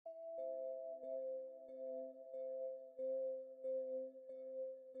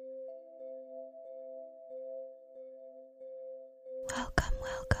Welcome,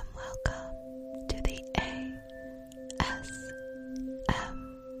 welcome, welcome to the ASMR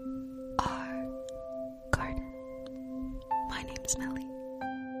Garden. My name's Melly.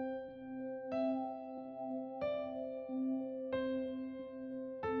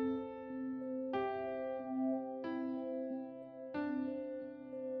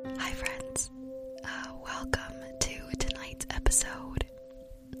 Hi friends, welcome to tonight's episode.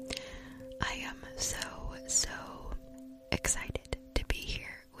 I am so excited to be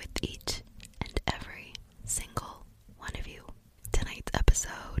here with each and every single one of you. Tonight's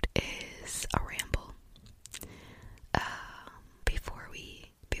episode is a ramble. Before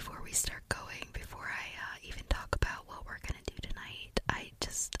we start going, before I even talk about what we're gonna do tonight, I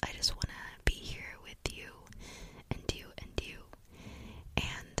just want to be here with you and you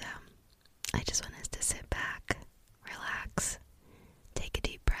and I just want us to sit back, relax, take a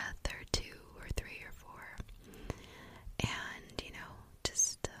deep breath or two or three or four, and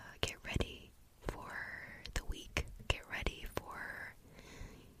just get ready for the week, get ready for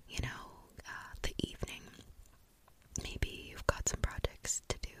the evening. Maybe you've got some projects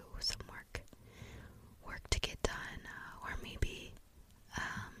to do, some work to get done, or maybe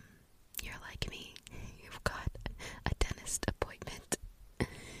you're like me, you've got a dentist appointment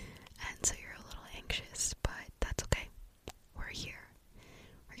and so you're a little anxious, but that's okay. We're here.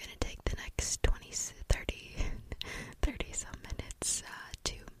 We're gonna take the next 20, 30 some minutes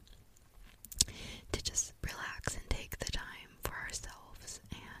to just relax and take the time for ourselves,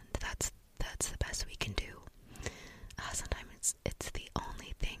 and that's the best we can do. Sometimes it's the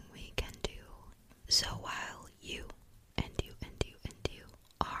only thing we can do. So while you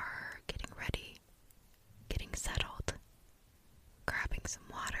are getting ready, getting settled, grabbing some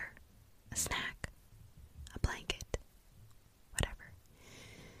water, a snack, a blanket, whatever.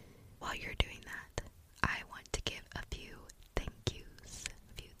 While you're doing that, I want to give a few thank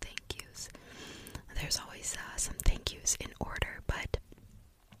yous. There's always some thank yous in order, but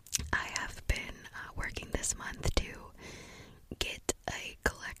I have been working this month to get a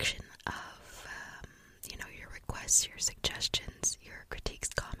collection of your requests, your suggestions, your critiques,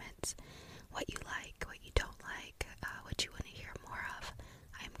 comments, what you like, what you don't like, what you want to hear more of.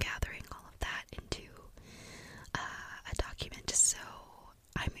 I'm gathering all of that into a document just so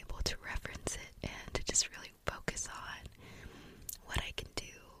I'm able to reference it and to just really focus on what I can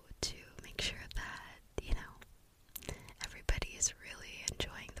do to make sure that, everybody is really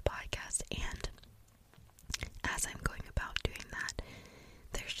enjoying the podcast. And as I'm going about doing that,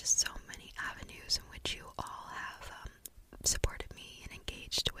 there's just so many avenues in which you all have supported me and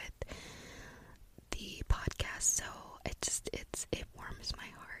engaged with the podcast. So it warms my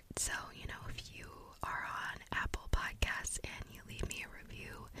heart. So, if you are on Apple Podcasts and you leave me a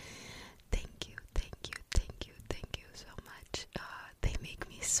review, thank you so much. They make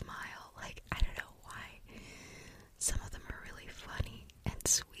me smile. Like, I don't know why. Some of them are really funny and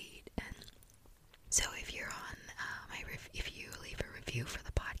sweet. And so if you're on if you leave a review for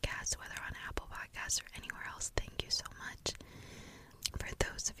the podcast, whether on Apple Podcasts or anywhere else, thank you so much. For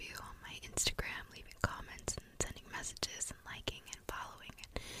those of you on my Instagram leaving comments and sending messages and liking and following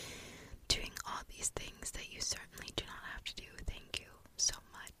and doing all these things that you certainly do not have to do, thank you so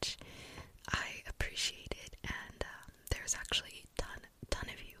much. I appreciate it, and there's actually a ton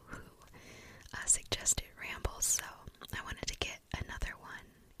of you who suggested rambles, so I wanted to get another one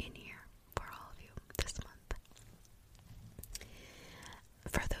in here for all of you this month.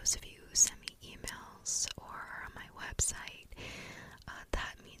 For those of you who send me emails or are on my website,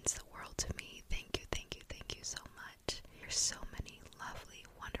 that means the world to me. Thank you so much. There's so many lovely,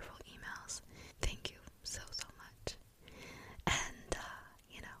 wonderful emails. Thank you so much. And,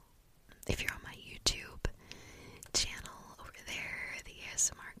 if you're on my YouTube channel over there, the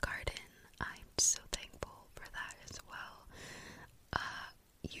ASMR Garden, I'm so thankful for that as well.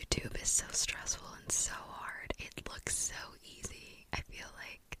 YouTube is so stressful and so hard. It looks so easy. I feel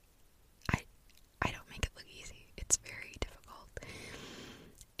like I don't make it look easy. It's very difficult.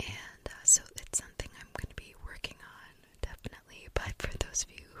 And so it's something I'm going to be working on, definitely. But for those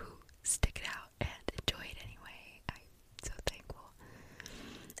of you who stick it out and enjoy it anyway, I'm so thankful.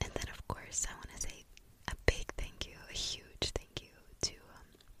 And then, of course, I want to say a big thank you, a huge thank you to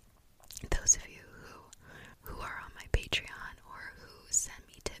those of you who are on my Patreon or who send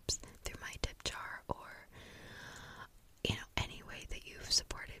me tips through my tip jar, or any way that you've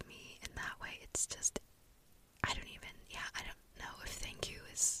supported me in that way. It's just, I don't know if thank you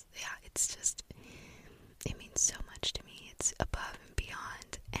is, it's just, it means so much to me. It's above and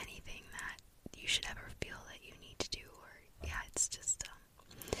beyond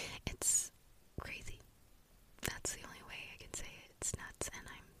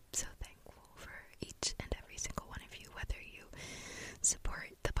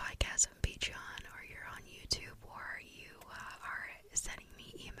podcast on Patreon, or you're on YouTube, or you are sending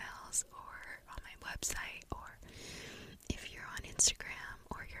me emails, or on my website, or if you're on Instagram,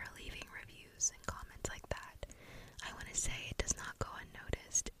 or you're leaving reviews and comments like that, I want to say it does not go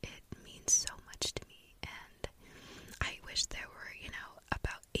unnoticed. It means so much to me, and I wish there were,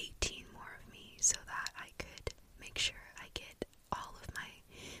 about 18 more of me so that I could make sure I get all of my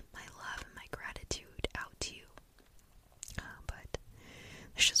love and my gratitude out to you. But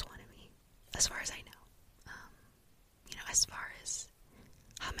there's just one of me, as far as I know. As far as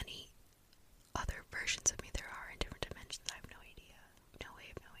how many other versions of me there are in different dimensions, I have no idea. No way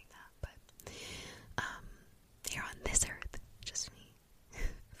of knowing that. But here on this earth, just me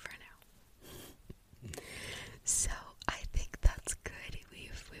for now. So I think that's good.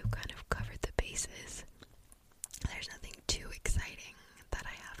 We've kind of covered the bases. There's nothing too exciting that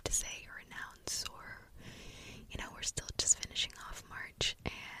I have to say or announce, or we're still just finishing off March,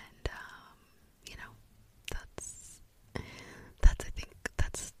 and that's I think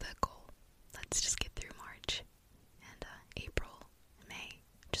that's the goal. Let's just get through March, and April, May,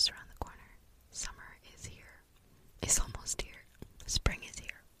 just around the corner. Summer is here. It's almost here. Spring is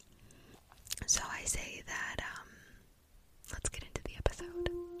here. So I say that let's get into the episode.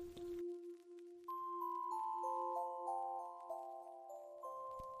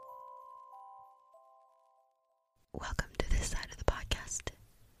 Welcome to this side of the podcast,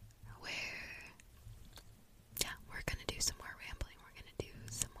 where, we're gonna do some more rambling. We're gonna do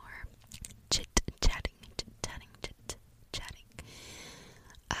some more chatting.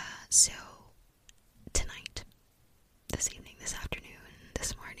 So tonight, this evening, this afternoon,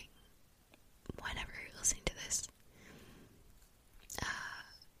 this morning, whenever you're listening to this,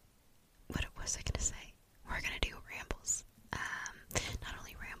 what was I gonna say? We're gonna do rambles. Not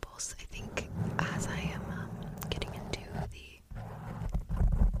only rambles, I think as I am getting into the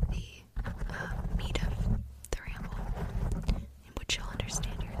meat of the ramble, in which you'll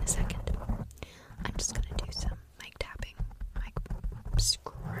understand here in a second, I'm just gonna do some mic tapping, mic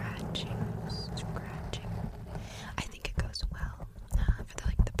scratching. I think it goes well. For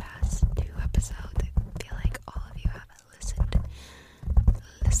the past 2 episodes, I feel like all of you have listened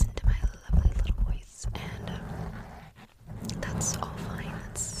to my lovely little voice, and that's all fine.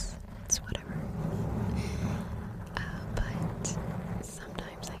 It's whatever. But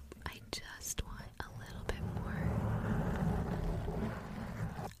sometimes I just want a little bit more,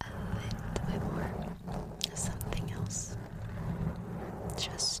 something else,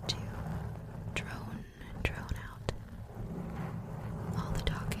 just to drone out all the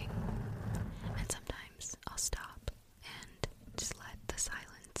talking. And sometimes I'll stop and just let the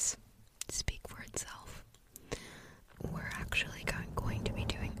silence speak for itself. We're actually going to be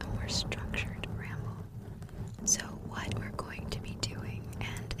doing a more structured ramble. So what we're going to be doing,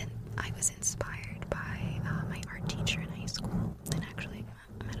 and I was inspired by my art teacher in high school, and actually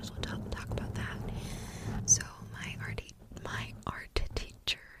I might as well talk about that. So my art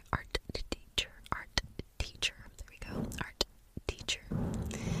teacher, there we go, art teacher.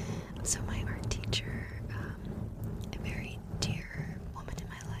 So my art teacher, a very dear woman in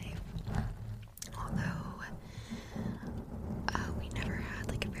my life, although we never had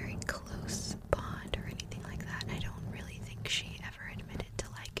a very close bond or anything like that. I don't really think she ever admitted to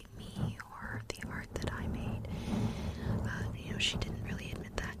liking me or the art that I made. She didn't really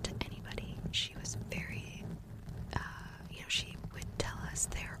admit that to anybody. She was very, she would tell us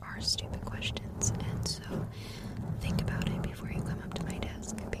there are stupid questions, and so think about it before you come up to my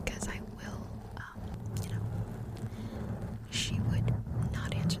desk, because I will, she would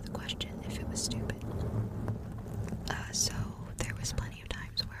not answer the question if it was stupid. So there was plenty of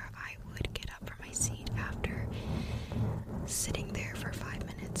times where I would get up from my seat after sitting there for 5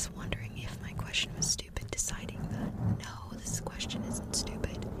 minutes wondering if my question was stupid, deciding that no, this question isn't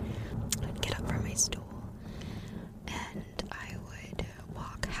stupid. I'd get up from my stool and I would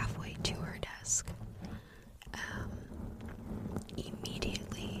walk halfway to her desk.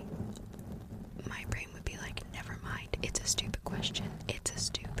 Immediately my brain would be like, never mind, it's a stupid question,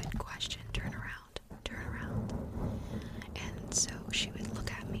 turn around. And so she would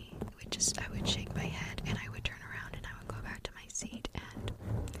look at me, I would shake my head, and I would turn around and I would go back to my seat, and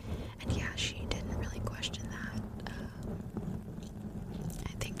yeah, she didn't really question that.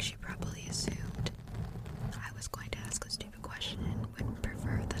 I think she probably assumed I was going to ask a stupid question and would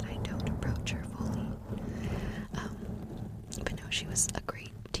prefer that I don't approach her fully. But no, she was a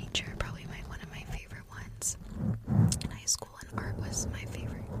great teacher, probably one of my favorite ones in high school, and art was my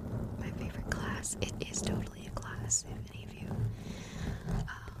favorite class. It is totally a class, if any of you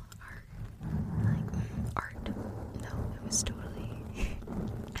are like art. No, it was totally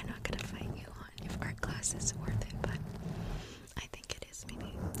I'm not gonna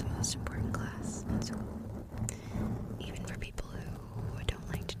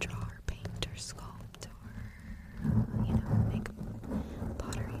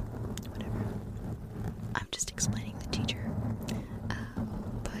just explaining the teacher.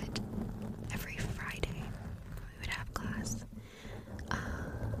 But every Friday we would have class.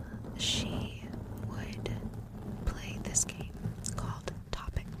 She would play this game called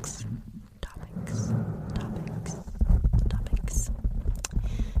Topics. Topics.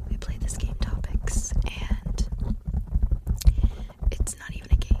 We played this game Topics, and it's not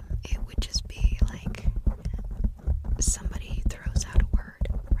even a game. It would just be like somebody throws out a word,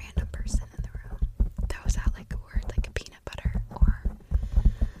 random person in the room throws out like a word like a peanut butter or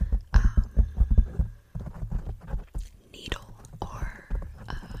needle or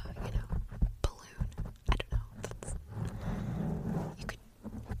balloon. I don't know. You could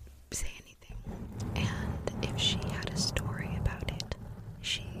say anything. And if she had a story about it,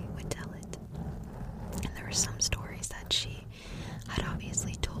 she would tell it. And there were some stories that she had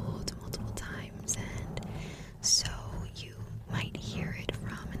obviously told multiple times, and so you might hear it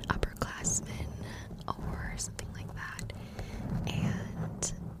from an upperclassman or something like that,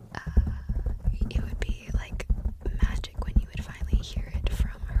 and it would be like magic when you would finally hear it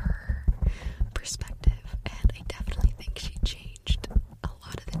from her perspective. And I definitely think she changed a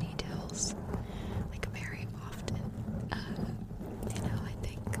lot of the details, like very often. I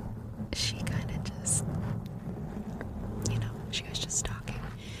think she kind of just, she was just talking,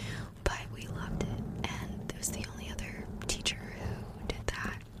 but we loved it, and it was the only other teacher who did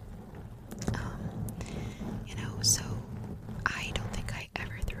that. So I don't think I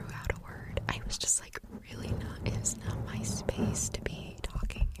ever threw out a word. I was just like it was not my space to be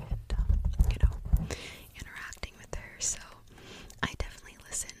talking and, interacting with her. So I definitely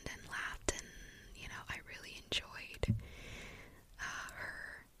listened and laughed, and, I really enjoyed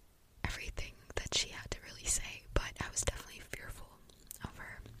her, everything that she had to really say, but I was definitely fearful of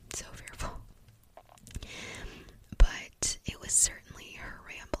her, so fearful. But it was certainly her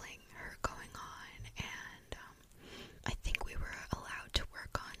rambling, her going on, and I think we were allowed to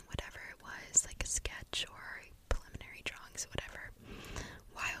work on whatever it was, like a sketch or preliminary drawings, whatever,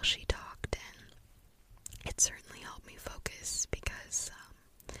 while she talked, and it certainly helped me focus because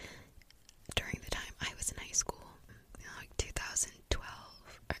during the time I was in high school, like 2012,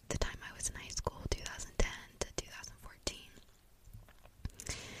 or the time I was in high school, 2010 to 2014,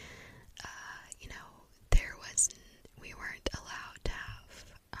 we weren't allowed to have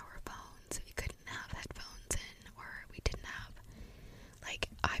our phones. We couldn't have headphones in, or we didn't have, like,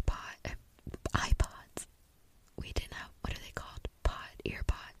 iPods. We didn't have, what are they called?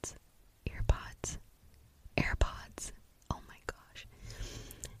 AirPods. Oh my gosh.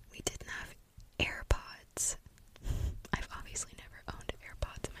 We didn't have AirPods. I've obviously never owned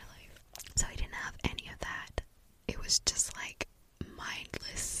AirPods in my life. So I didn't have any of that. It was just like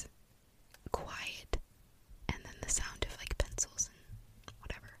mindless quiet, and then the sound of like pencils and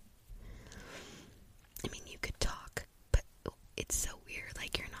whatever. I mean, you could talk, but it's so weird.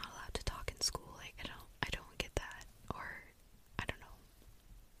 Like, you're not allowed to talk in school. Like, I don't get that. Or I don't know.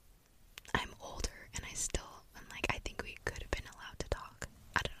 I'm older, and I think we could have been allowed to talk.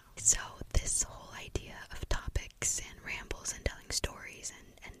 I don't know. So this whole idea of topics and rambles and telling stories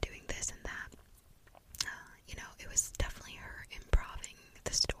and doing this and that, it was definitely her improving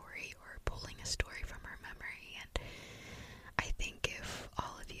the story or pulling a story from her memory. And I think if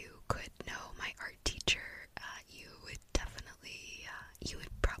all of you could know my art teacher, you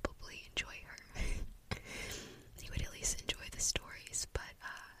would probably enjoy her. You would at least enjoy the stories, but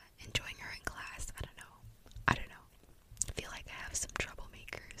enjoying her in class, I don't know. I feel like I have some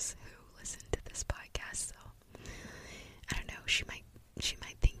troublemakers who listen to this podcast, so I don't know. She might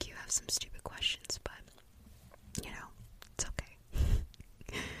think you have some stupid questions, but it's okay.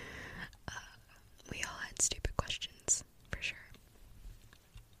 We all had stupid questions, for sure.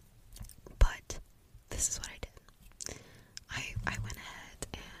 But this is what I did. I went ahead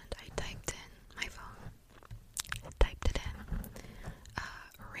and I typed in my phone. Typed it in.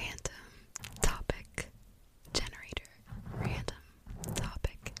 Random topic generator.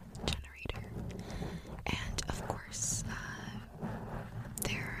 And of course,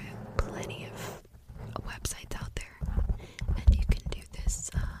 there are plenty of websites out there, and you can do this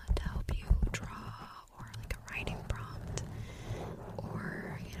to help you draw, or like a writing prompt,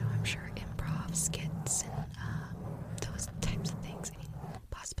 or I'm sure improv skits and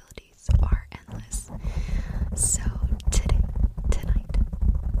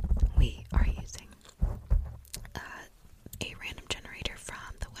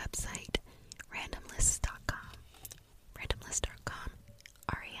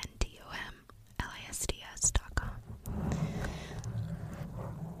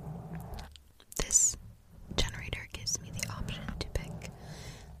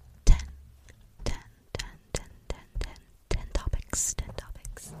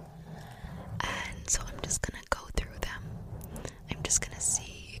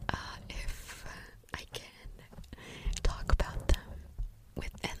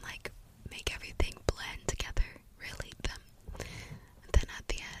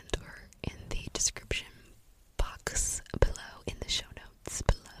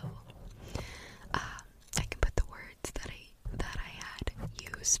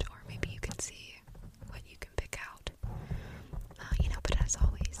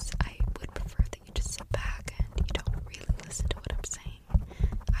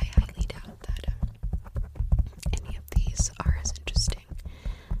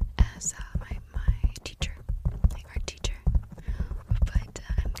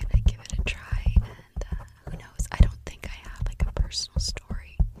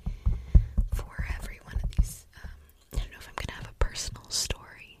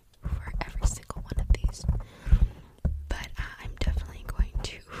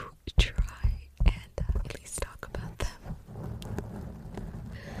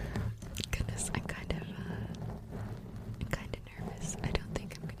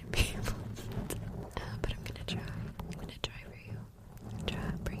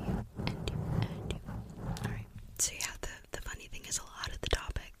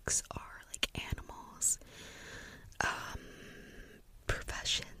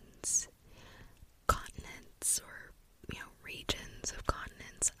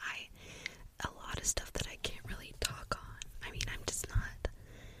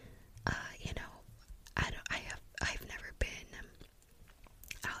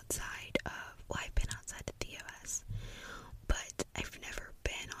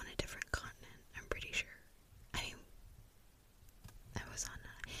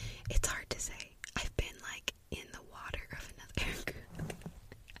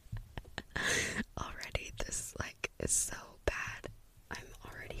Already, this, like, is so bad. I'm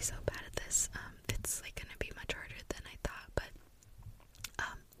already so bad at this. It's, like, gonna be much harder than I thought,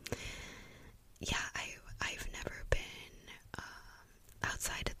 but, yeah, I've never been,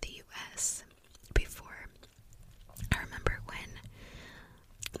 outside of the US before. I remember when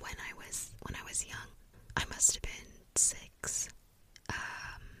I was young, I must have been 6.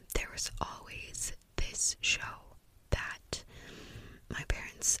 There was always this show that my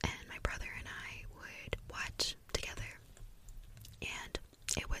parents and my brother and I would watch together, and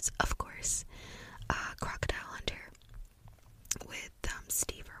it was, of course, Crocodile Hunter with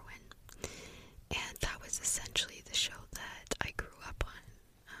Steve Irwin, and that was essentially the show that I grew up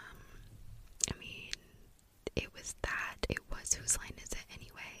on. I mean, it was Whose Line Is It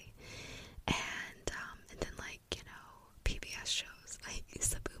Anyway? And then, like, you know, PBS shows like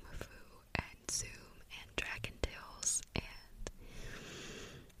Sabumafu and Zoom and Dragon Tales, and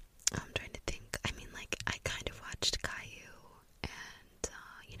I'm trying to think. I mean, like, I kind of watched Caillou and,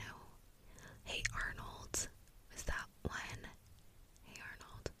 you know, Hey Arnold. Was that one? Hey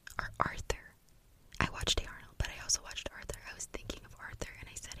Arnold. Or Arthur. I watched Hey Arnold, but I also watched Arthur. I was thinking of Arthur and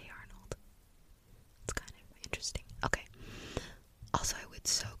I said Hey Arnold. It's kind of interesting. Okay. Also, I would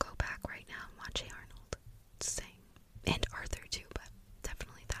so go back right now and watch Hey Arnold. Same. And Arthur too, but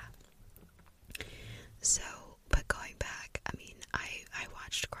definitely that. So, but going back, I mean, I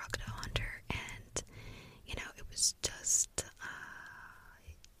watched Crocodile Hunter, and, you know, it was just,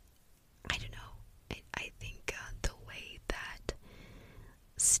 I don't know. I think the way that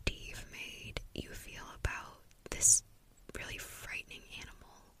Steve made you feel about this really frightening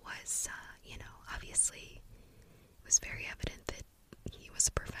animal was, you know, obviously it was very evident that he was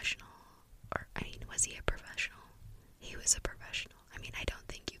a professional. Or, I mean, was he a professional? He was a professional. I mean, I don't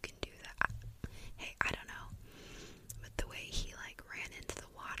think you can do that. Hey, I don't know. But the way he, like, ran into the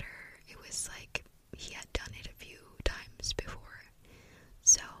water, it was like he had done it a few times before.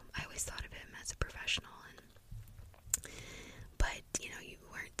 So I always thought of him as a professional, but, you know, you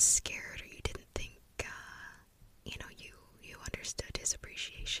weren't scared, or you didn't think, you know, you understood his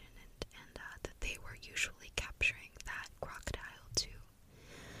appreciation, and that they were usually capturing that crocodile to,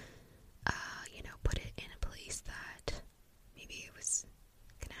 you know, put it in a place that maybe it was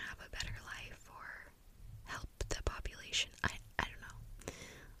gonna have a better life or help the population. I don't know.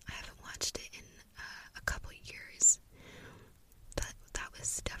 I haven't watched it in a couple years. That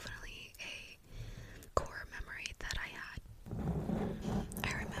was definitely a core memory that I had.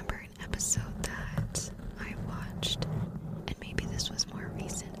 I remember an episode that I watched, and maybe this was more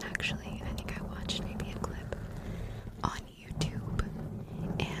recent actually. I think I watched maybe a clip on YouTube,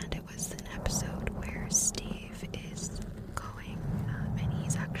 and it was an episode where Steve is going, and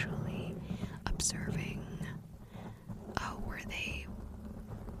he's actually observing,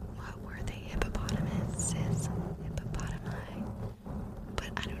 were they hippopotamuses? Hippopotami?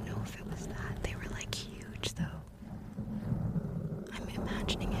 But I don't know if it was that. They were, like, huge, though. I'm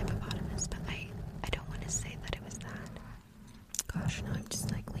imagining hippopotamus, but I don't want to say that it was that. Gosh, now I'm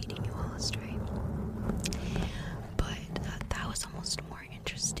just, like, leading you all astray. But that was almost more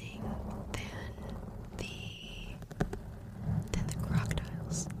interesting than the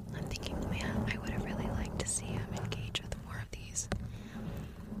crocodiles. I'm thinking, man, I would have really liked to see him engage with more of these.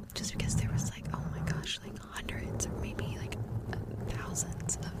 Just because there was, like, oh my gosh, like hundreds or maybe like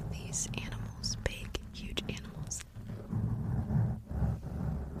thousands of these animals, big, huge animals.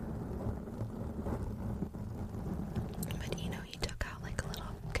 But, you know, he took out like a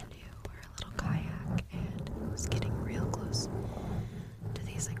little canoe or a little kayak and was getting real close to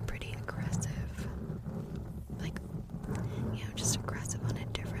these, like, pretty aggressive, like, you know, just aggressive on a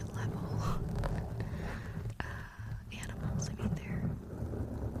different level animals. I mean, they're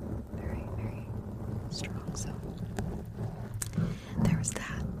very, very strong, so there was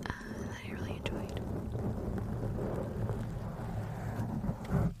that I really enjoyed.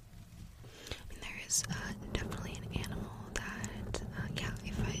 I mean, there is definitely an animal that, yeah,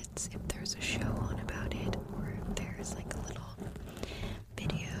 if there's a show on about it, or if there's, like, a little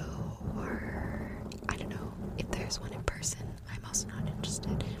video, or I don't know, if there's one in person, I'm also not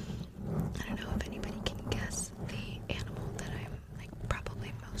interested. I don't know if anybody can guess the animal that I'm, like,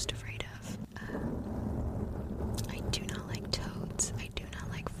 probably most afraid of. I do not like toads. I do not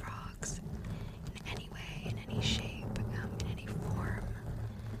like frogs in any way, in any shape, in any form.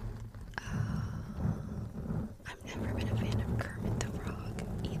 I've never been a fan of Kermit the Frog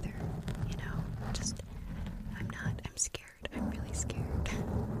either.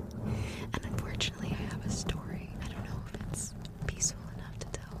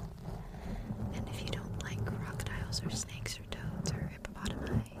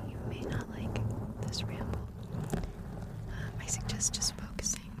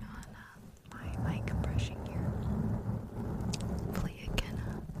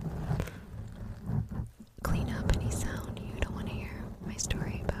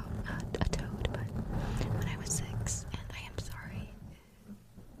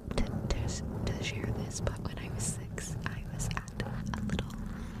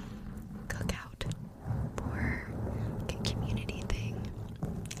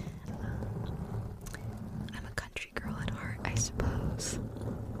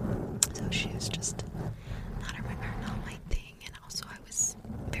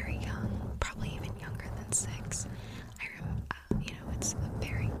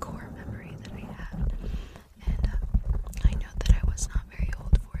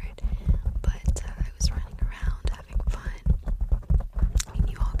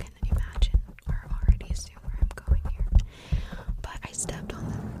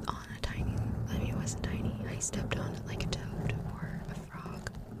 stepped on it like a toad or a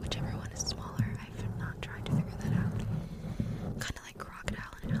frog, whichever one is smaller. I've not tried to figure that out. Kind of like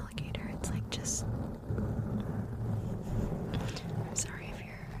crocodile and alligator. It's like just... I'm sorry if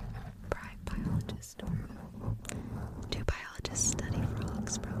you're a biologist or... Do biologists study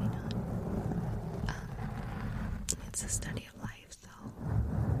frogs? Probably not. It's a study of life, so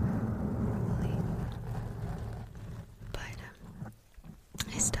probably. But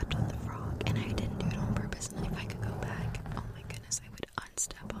I stepped on the frog, and I didn't do it on purpose. And if I could go back, oh my goodness, I would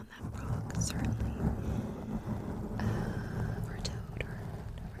unstep on that frog, certainly. Or a toad, or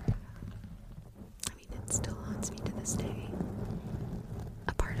whatever. I mean, it still haunts me to this day.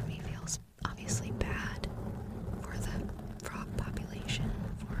 A part of me feels obviously bad for the frog population,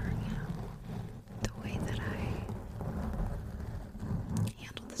 for, the way that I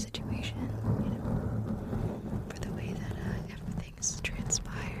handled the situation, for the way that everything's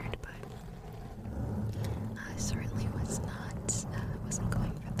transpired, but I certainly wasn't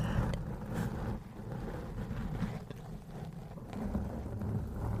going for that.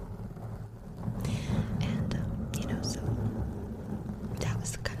 And, so that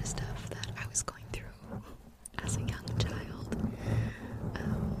was the kind of stuff that I was going through as a young child.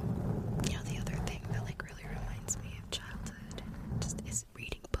 The other thing that really reminds me of childhood just is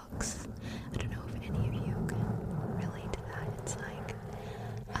reading books. I don't know if any of you can relate to that. It's like,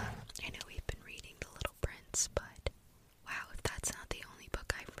 I know we've been reading The Little Prince, but wow, if that's not the only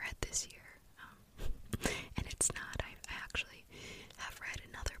book I've read this year. And it's not. I actually have read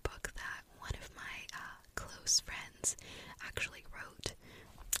another book that one of my close friends actually wrote.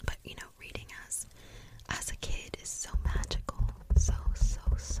 But reading as a kid is so magical, so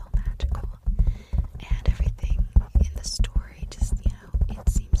magical, and everything in the story just it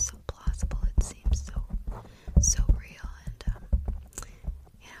seems so plausible, it seems so real, and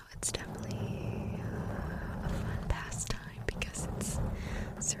it's definitely a fun pastime, because it's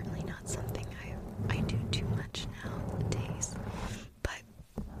certainly not something I do too much nowadays. But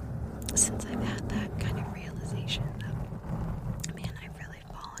since I've had that kind of realization that, man, I've really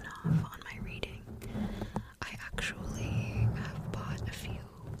fallen off on my reading, I actually have bought a few,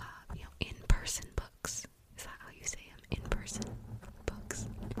 in-person books. Is that how you say them? In-person books.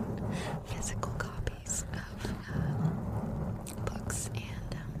 Physical copies of books,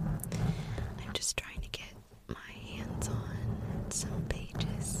 and I'm just trying to get my hands on some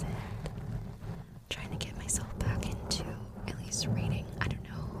pages and trying to get myself back into at least reading, I don't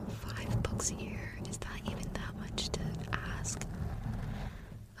know, 5 books a year. Is that even that much to ask?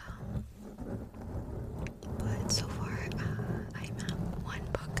 But so far, I'm at 1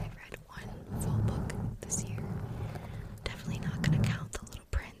 book. I've read 1 full book this year. Definitely not gonna count The Little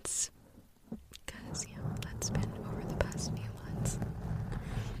Prince, because, that's been over the past few months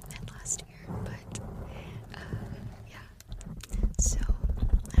and last year. But, yeah. So,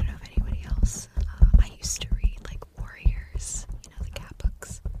 I don't know if anybody else, I used to read, Warriors, the cat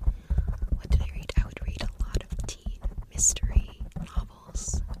books. What did I read? I would read a lot of teen mystery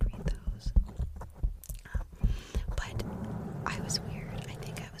novels. I would read those. But I was weird. I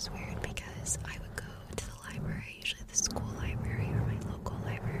think I was weird because I would go to the library, usually the school library or my local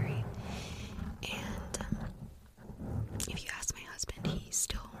library, and if you ask my husband, he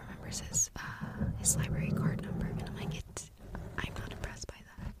still remembers his library card number, and I'm like, I'm not impressed by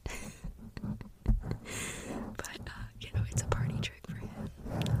that. But it's a party trick for him.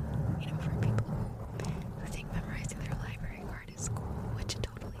 For people who think memorizing their library card is cool, which it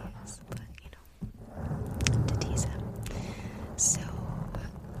totally is, but to tease him. So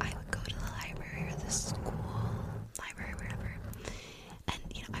I would go to the library or the school library, wherever, and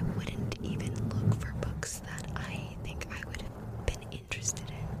I wouldn't even look for books that I think I would have been interested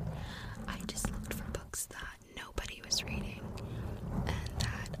in. I just looked for books that nobody was reading and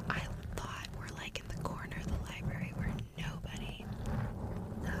that I thought were in the corner of the library where nobody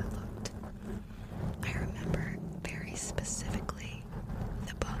looked. I remember very specifically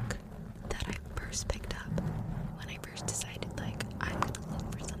the book that I first picked up when I first decided, I'm gonna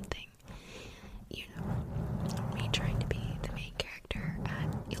look for something. Me trying to be the main character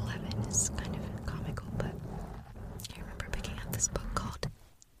at 11 is kind of comical, but I remember picking up this book called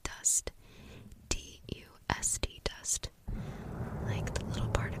Dust. D-U-S-T, Dust. Like the little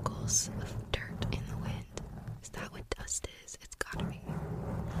particles of dirt in the wind. Is that what dust is? It's gotta be.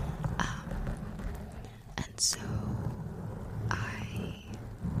 And so I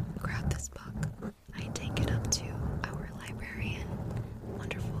grabbed this book. I take it up to our librarian.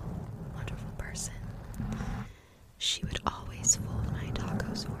 Wonderful, wonderful person. She would always fold my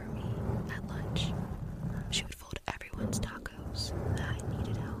tacos for me at lunch. She would fold everyone's tacos that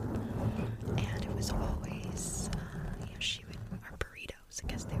needed help. And it was always cheese, or burritos. I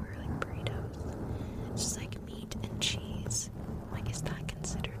guess they were like burritos. It's just like meat and cheese. Like, is that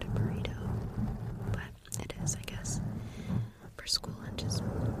considered a burrito? But it is, I guess, for school lunches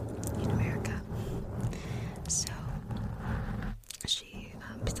in America. So, she,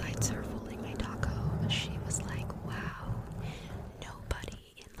 besides her folding my taco, she was like, wow,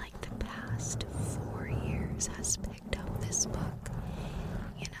 nobody in like the past 4 years has picked up this book.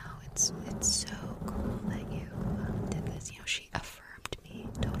 You know, it's so cool that you did this. You know, she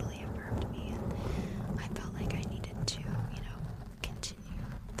totally affirmed me, and I felt like I needed to, continue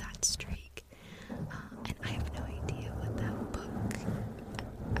that streak. And I have no idea what that book,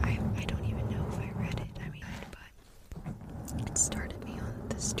 I don't even know if I read it. I mean, but it started me on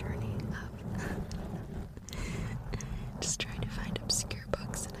this journey of just trying to find obscure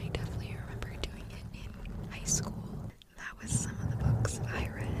books, and I definitely remember doing it in high school. That was some of the books I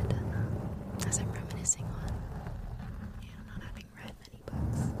read, as I'm reminiscing on, not having read many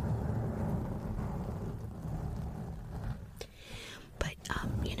books. But,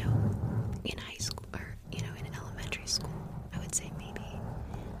 in high school, or, in elementary school, I would say maybe,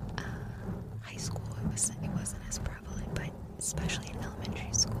 high school, it wasn't as prevalent, but especially in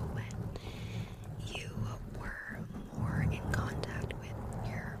elementary school, when you were more in contact with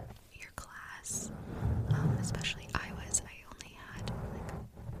your class, especially I only had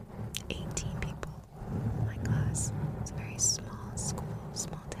like 18 people in my class. It's a very small school,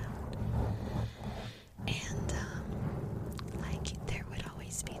 small town, and there would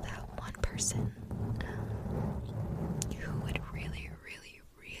always be that one person who would really, really,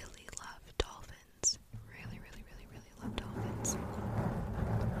 really love dolphins. Really, really, really, really love dolphins.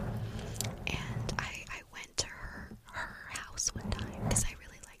 And I went to her house one time because I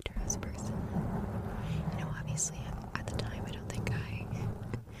really liked her as a person. Obviously at the time I don't think I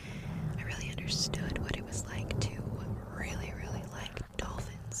really understood what it was like to really, really like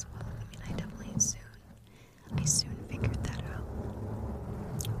dolphins. Well, I definitely soon figured that out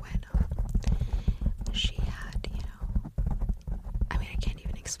when she had, I can't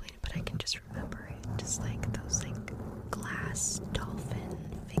even explain it, but I can just remember it, just like those like glass dolphin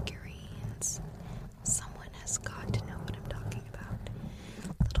figurines. Someone has got to know what I'm talking about.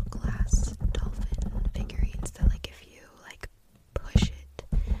 Little glass dolphin figurines that, like, if you like push it,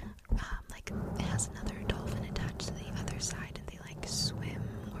 like it has another dolphin attached to the other side, and they like swim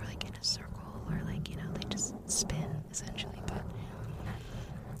or like in a circle, or like, they just spin essentially. But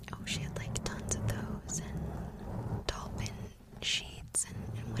she had like tons of those, and dolphin sheets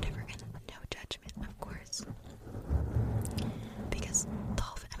and whatever, and no judgment, of course, because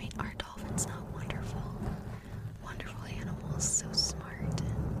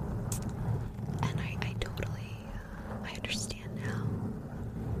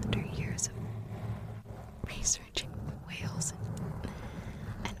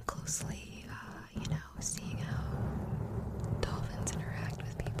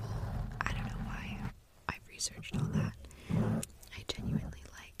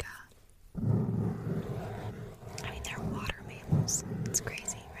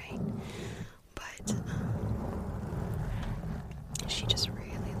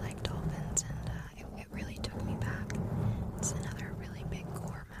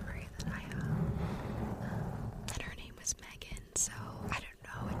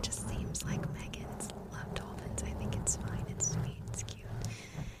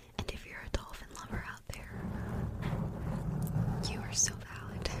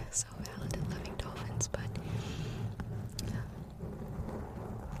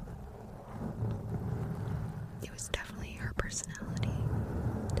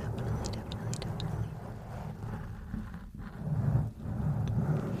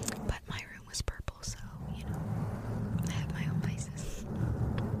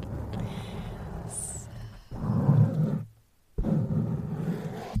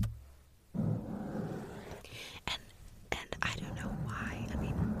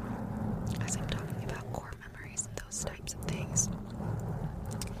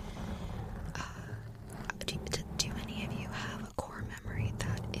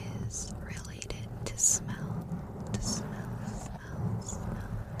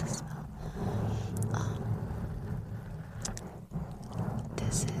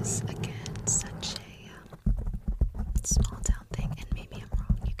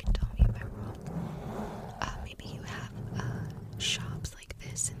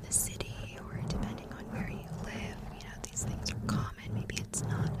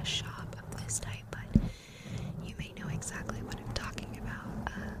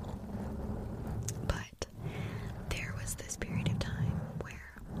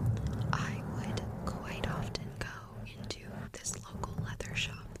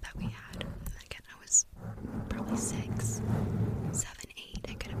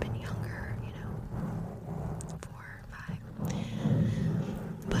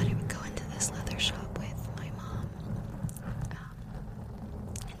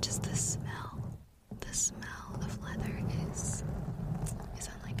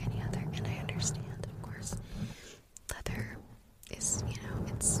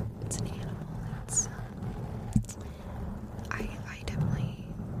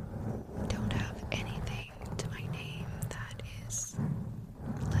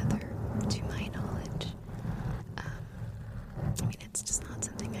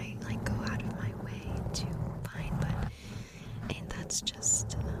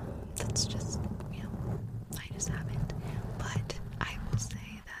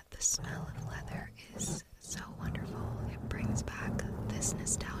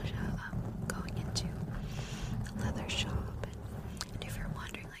this nostalgia of going into the leather shop. And if you're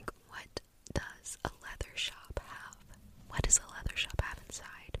wondering, like, what does a leather shop have? What does a leather shop have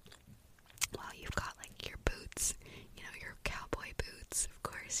inside? Well, you've got, like, your boots, you know, your cowboy boots, of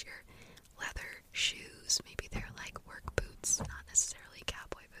course, your leather shoes. Maybe they're, like, work boots, not necessarily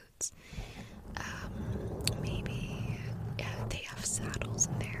cowboy boots. Maybe they have saddles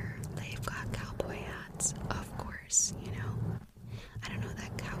in there. They've got cowboy hats, of course, you know. I don't know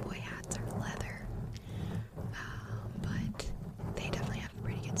that cowboy hats are leather, but they definitely have a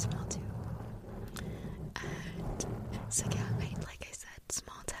pretty good smell too. And so yeah, like I said,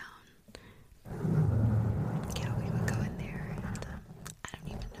 small town. Yeah, we would go in there, and I don't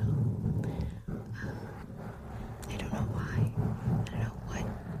even know. I don't know why. I don't know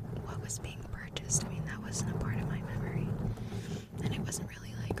what was being purchased. I mean, that wasn't a part of my memory, and it wasn't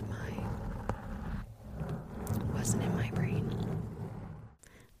really like wasn't in my brain.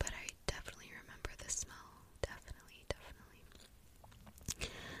 But I definitely remember the smell. Definitely.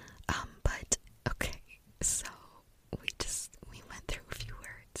 But okay, so we went through a few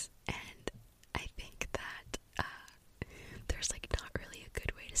words, and I think that there's like not really a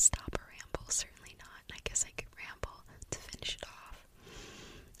good way to stop a ramble. Certainly not. I guess I could ramble to finish it off.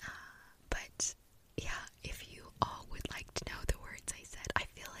 But yeah, if you all would like to know the words I said, I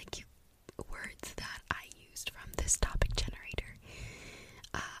feel like words that I used from this topic generator.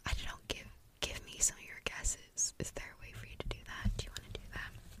 I don't know, give me some of your guesses. Is there a way for you to do that? Do you want to do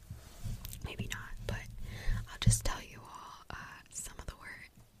that? Maybe not, but I'll just tell you all some of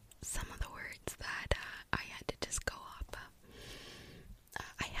the words that I had to just go off of.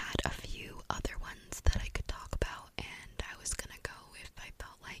 I had a few other ones that I could talk about, and I was gonna go if I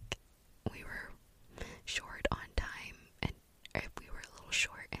felt like we were short on time, and if we were a little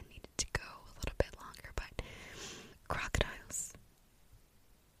short and needed to go a little bit longer. But crocodiles,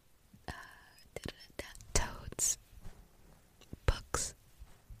 toads, books,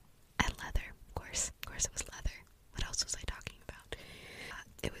 and leather. Of course it was leather. What else was I talking about?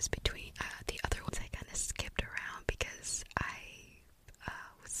 It was between the other ones I kind of skipped around because I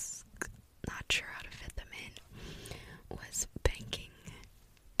was not sure how to fit them in. Was banking,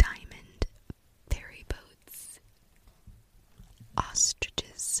 diamond, ferry boats,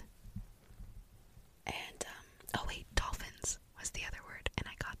 ostriches, and oh wait, dolphins was the other word, and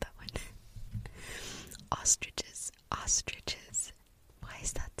I got that one. Ostriches. Why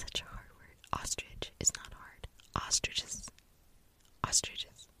is that such a hard word? Ostrich is not hard. Ostriches. Ostrich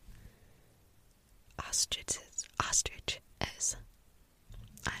is.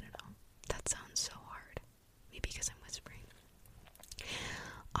 I don't know. That sounds so hard. Maybe because I'm whispering.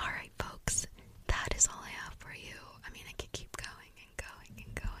 Alright, folks. That is all I have for you. I mean, I could keep going and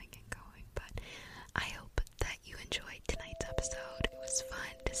going, but I hope that you enjoyed tonight's episode. It was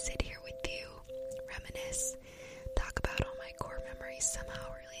fun to sit here with you, reminisce, talk about all my core memories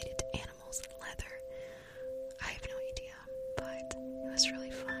somehow related to animals and leather. I have no idea, but it was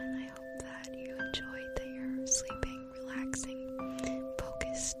really fun. I hope that you enjoyed, that you're sleeping, relaxing,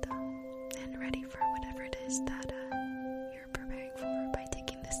 focused, and ready for whatever it is that